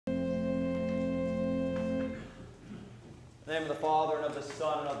In the name of the Father, and of the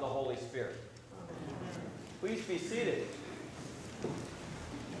Son, and of the Holy Spirit. Please be seated.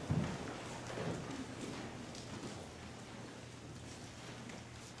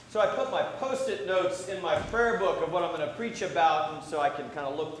 So I put my Post-it notes in my prayer book of what I'm going to preach about, and so I can kind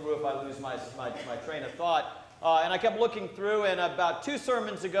of look through if I lose my train of thought. And I kept looking through, and about 2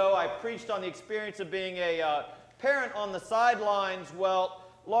 sermons ago, I preached on the experience of being a parent on the sidelines. Well,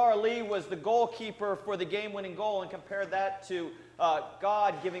 Laura Lee was the goalkeeper for the game-winning goal, and compared that to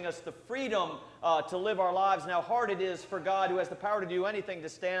God giving us the freedom to live our lives, and how hard it is for God, who has the power to do anything, to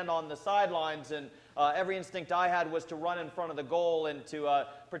stand on the sidelines. And every instinct I had was to run in front of the goal and to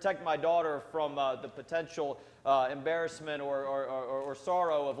protect my daughter from the potential embarrassment or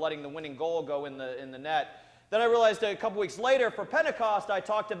sorrow of letting the winning goal go in the net. Then I realized a couple weeks later for Pentecost, I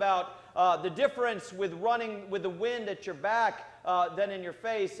talked about the difference with running with the wind at your back than in your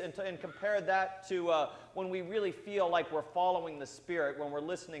face, and compared that to when we really feel like we're following the Spirit, when we're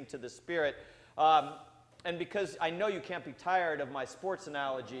listening to the Spirit. And because I know you can't be tired of my sports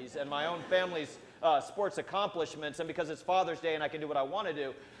analogies and my own family's sports accomplishments, and because it's Father's Day and I can do what I want to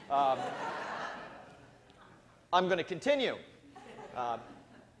do, I'm going to continue. And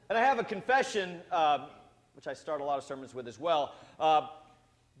I have a confession, which I start a lot of sermons with as well.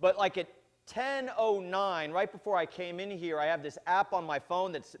 But like at 10:09, right before I came in here, I have this app on my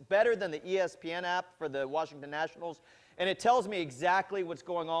phone that's better than the ESPN app for the Washington Nationals, and it tells me exactly what's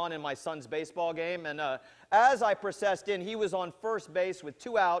going on in my son's baseball game. And as I processed in, he was on first base with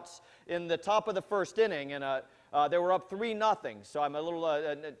 2 outs in the top of the first inning, and they were up 3-0. So I'm a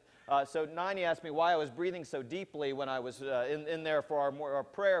little... So Nani asked me why I was breathing so deeply when I was in there for our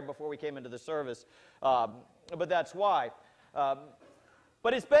prayer before we came into the service. But that's why.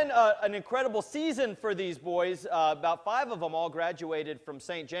 But it's been an incredible season for these boys. About 5 of them all graduated from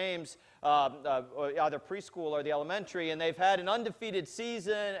St. James, either preschool or the elementary, and they've had an undefeated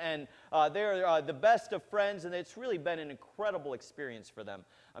season, and they're the best of friends, and it's really been an incredible experience for them.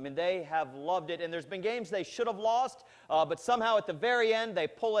 I mean, they have loved it, and there's been games they should have lost, but somehow at the very end they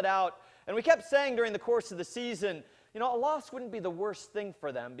pull it out. And we kept saying during the course of the season, you know, a loss wouldn't be the worst thing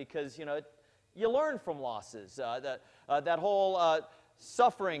for them because, you know, you learn from losses. That whole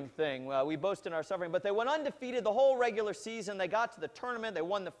suffering thing, we boast in our suffering, but they went undefeated the whole regular season. They got to the tournament, they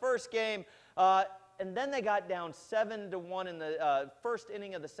won the first game, and then they got down 7-1 in the first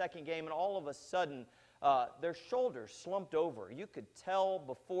inning of the second game, and all of a sudden their shoulders slumped over. You could tell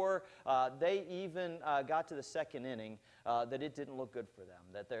before they even got to the second inning that it didn't look good for them,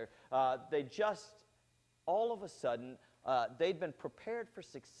 that they just all of a sudden they'd been prepared for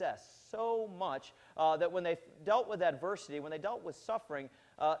success so much that when they dealt with adversity, when they dealt with suffering,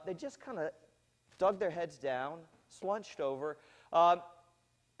 they just kind of dug their heads down, slunched over,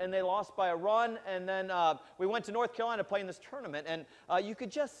 and they lost by a run. And then we went to North Carolina to play in this tournament, and you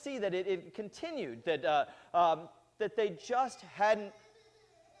could just see that it continued, that they just hadn't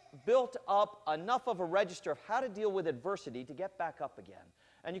built up enough of a register of how to deal with adversity to get back up again.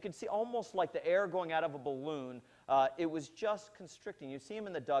 And you can see almost like the air going out of a balloon. It was just constricting. You see them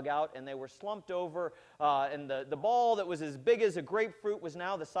in the dugout, and they were slumped over, and the ball that was as big as a grapefruit was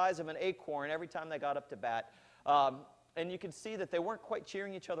now the size of an acorn every time they got up to bat. And you could see that they weren't quite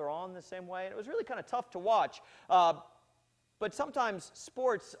cheering each other on the same way. And it was really kind of tough to watch. But sometimes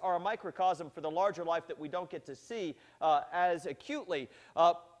sports are a microcosm for the larger life that we don't get to see as acutely.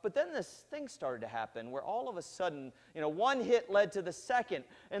 But then this thing started to happen where all of a sudden, you know, one hit led to the second,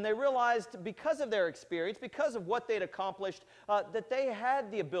 and they realized because of their experience, because of what they'd accomplished, that they had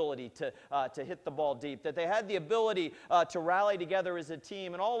the ability to hit the ball deep, that they had the ability to rally together as a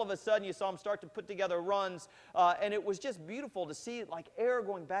team, and all of a sudden you saw them start to put together runs, and it was just beautiful to see, like air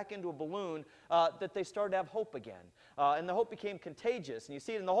going back into a balloon, that they started to have hope again, and the hope became contagious. And you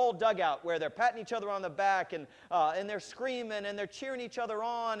see it in the whole dugout where they're patting each other on the back, and they're screaming, and they're cheering each other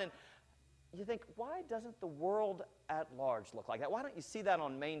on. And you think, why doesn't the world at large look like that? Why don't you see that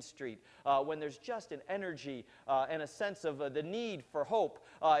on Main Street when there's just an energy and a sense of the need for hope,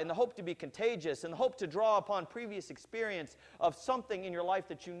 and the hope to be contagious, and the hope to draw upon previous experience of something in your life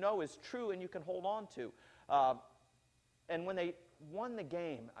that you know is true and you can hold on to. And when they won the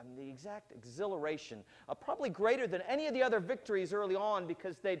game, I mean, the exact exhilaration, probably greater than any of the other victories early on,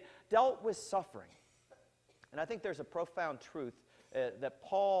 because they'd dealt with suffering. And I think there's a profound truth that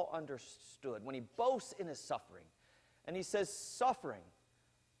Paul understood when he boasts in his suffering. And he says, suffering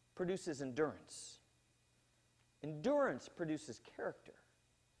produces endurance. Endurance produces character.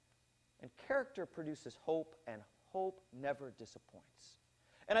 And character produces hope, and hope never disappoints.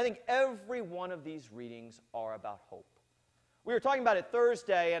 And I think every one of these readings are about hope. We were talking about it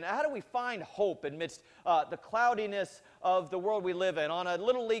Thursday, and how do we find hope amidst the cloudiness of the world we live in? On a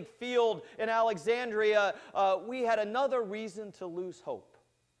Little League field in Alexandria, we had another reason to lose hope.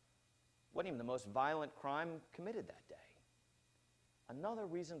 Wasn't even the most violent crime committed that day. Another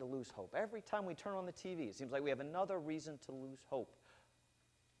reason to lose hope. Every time we turn on the TV, it seems like we have another reason to lose hope.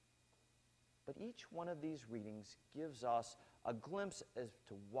 But each one of these readings gives us a glimpse as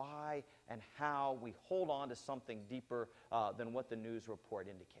to why and how we hold on to something deeper than what the news report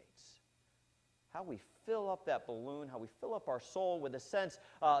indicates. How we fill up that balloon, how we fill up our soul with a sense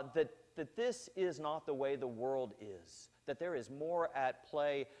that this is not the way the world is, that there is more at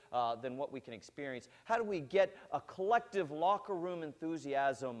play than what we can experience. How do we get a collective locker room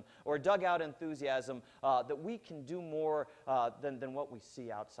enthusiasm or dugout enthusiasm that we can do more than what we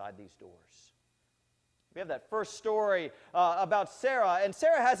see outside these doors? We have that first story about Sarah, and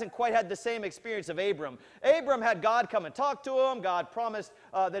Sarah hasn't quite had the same experience of Abram. Abram had God come and talk to him. God promised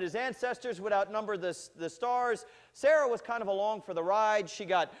that his ancestors would outnumber the stars. Sarah was kind of along for the ride. She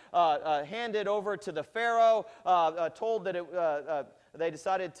got handed over to the Pharaoh, told that they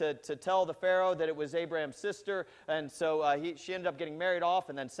decided to tell the Pharaoh that it was Abraham's sister, and so she ended up getting married off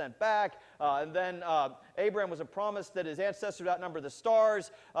and then sent back. And then Abraham was promised that his ancestors would outnumber the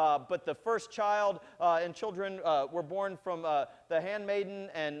stars, but the first child and children were born from the handmaiden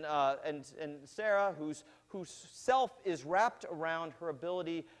and Sarah, whose self is wrapped around her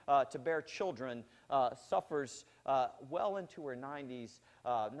ability to bear children, suffers well into her 90s,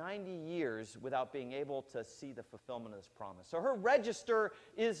 90 years without being able to see the fulfillment of this promise. So her register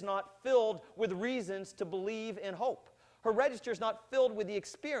is not filled with reasons to believe in hope. Her register is not filled with the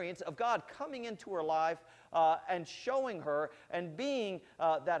experience of God coming into her life and showing her and being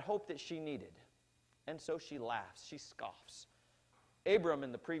that hope that she needed. And so she laughs, she scoffs. Abram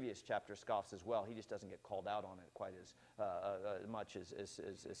in the previous chapter scoffs as well. He just doesn't get called out on it quite as much as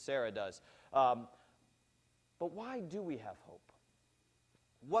Sarah does. But why do we have hope?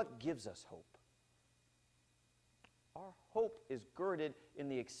 What gives us hope? Our hope is girded in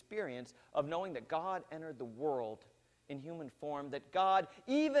the experience of knowing that God entered the world in human form, that God,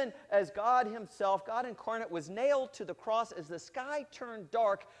 even as God himself, God incarnate, was nailed to the cross as the sky turned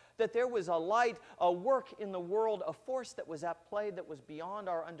dark, that there was a light, a work in the world, a force that was at play that was beyond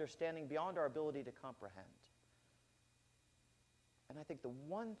our understanding, beyond our ability to comprehend. And I think the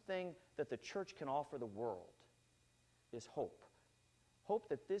one thing that the church can offer the world is hope. Hope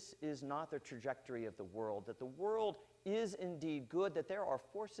that this is not the trajectory of the world, that the world is indeed good, that there are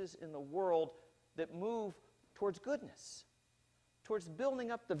forces in the world that move towards goodness, towards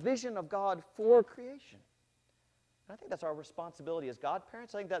building up the vision of God for creation. And I think that's our responsibility as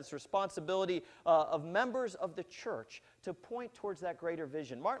godparents. I think that's the responsibility of members of the church to point towards that greater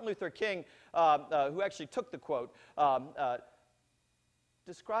vision. Martin Luther King, who actually took the quote,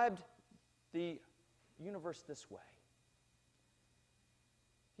 described the universe this way.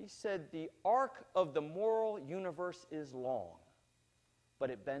 He said, "The arc of the moral universe is long,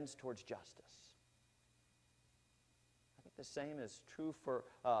 but it bends towards justice." I think the same is true for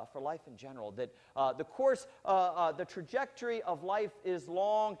life in general, that the course, the trajectory of life is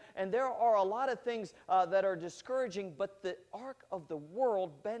long, and there are a lot of things that are discouraging, but the arc of the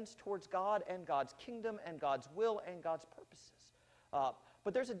world bends towards God and God's kingdom and God's will and God's purposes.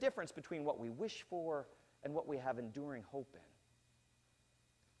 But there's a difference between what we wish for and what we have enduring hope in.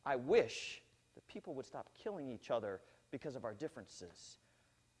 I wish that people would stop killing each other because of our differences.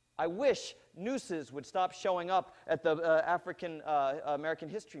 I wish nooses would stop showing up at the African American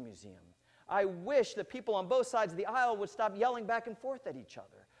History Museum. I wish that people on both sides of the aisle would stop yelling back and forth at each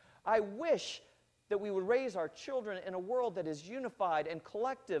other. I wish that we would raise our children in a world that is unified and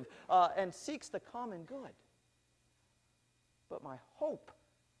collective and seeks the common good. But my hope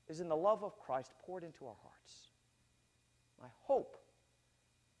is in the love of Christ poured into our hearts. My hope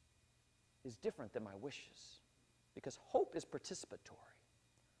is different than my wishes, because hope is participatory.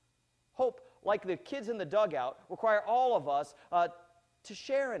 Hope, like the kids in the dugout, require all of us to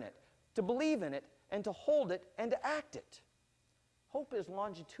share in it, to believe in it, and to hold it, and to act it. Hope is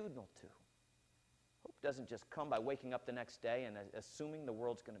longitudinal too. Hope doesn't just come by waking up the next day and assuming the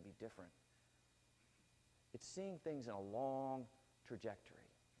world's going to be different. It's seeing things in a long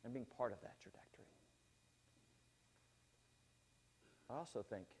trajectory and being part of that trajectory. I also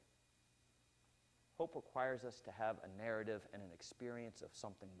think hope requires us to have a narrative and an experience of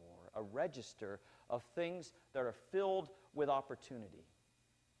something more, a register of things that are filled with opportunity,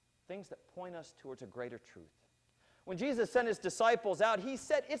 things that point us towards a greater truth. When Jesus sent his disciples out, he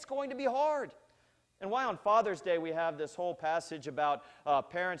said it's going to be hard. And why on Father's Day we have this whole passage about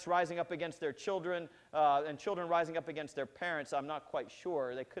parents rising up against their children and children rising up against their parents, I'm not quite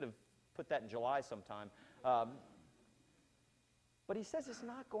sure. They could have put that in July sometime. But he says it's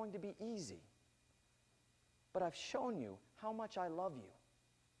not going to be easy. But I've shown you how much I love you.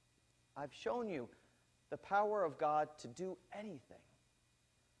 I've shown you the power of God to do anything.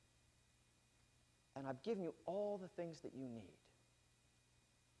 And I've given you all the things that you need.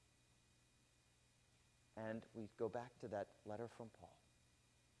 And we go back to that letter from Paul.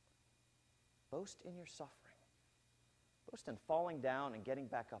 Boast in your suffering. Boast in falling down and getting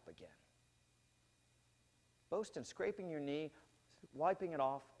back up again. Boast in scraping your knee, wiping it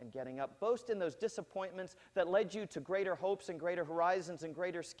off, and getting up. Boast in those disappointments that led you to greater hopes and greater horizons and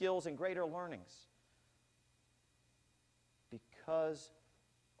greater skills and greater learnings. Because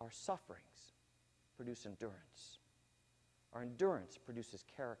our sufferings produce endurance. Our endurance produces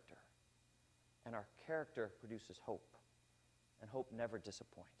character. And our character produces hope. And hope never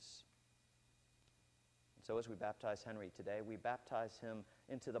disappoints. And so as we baptize Henry today, we baptize him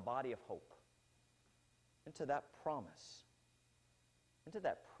into the body of hope. Into that promise. Into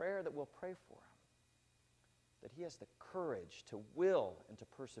that prayer that we'll pray for him. That he has the courage to will and to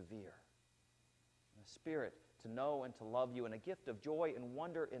persevere. And the spirit to know and to love you, and a gift of joy and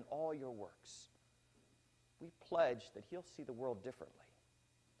wonder in all your works. We pledge that he'll see the world differently.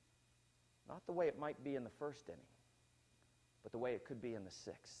 Not the way it might be in the first inning, but the way it could be in the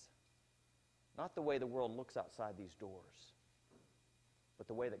sixth. Not the way the world looks outside these doors, but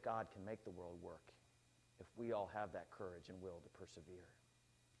the way that God can make the world work if we all have that courage and will to persevere.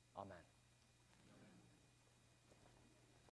 Amen.